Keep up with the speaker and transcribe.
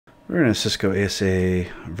We're in a Cisco ASA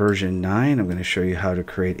version 9. I'm going to show you how to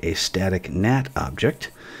create a static NAT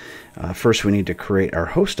object. First, we need to create our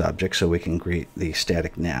host object so we can create the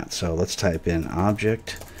static NAT. So let's type in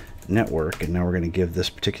object network, and now we're going to give this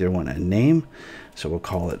particular one a name. So we'll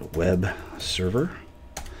call it web server.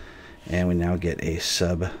 And we now get a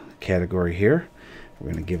subcategory here.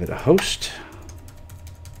 We're going to give it a host.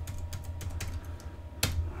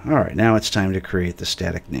 All right, now it's time to create the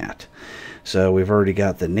static NAT. So we've already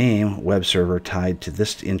got the name web server tied to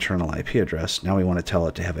this internal IP address. Now we want to tell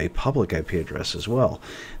it to have a public IP address as well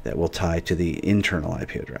that will tie to the internal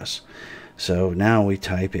IP address. So now we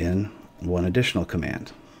type in one additional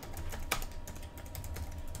command.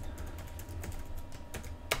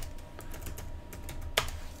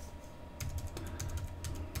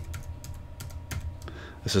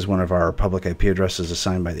 This is one of our public IP addresses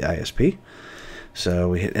assigned by the ISP. So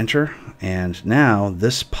we hit enter, and now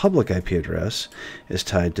this public IP address is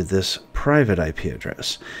tied to this private IP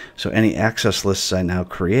address. So any access lists I now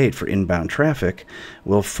create for inbound traffic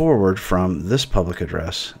will forward from this public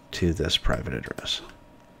address to this private address.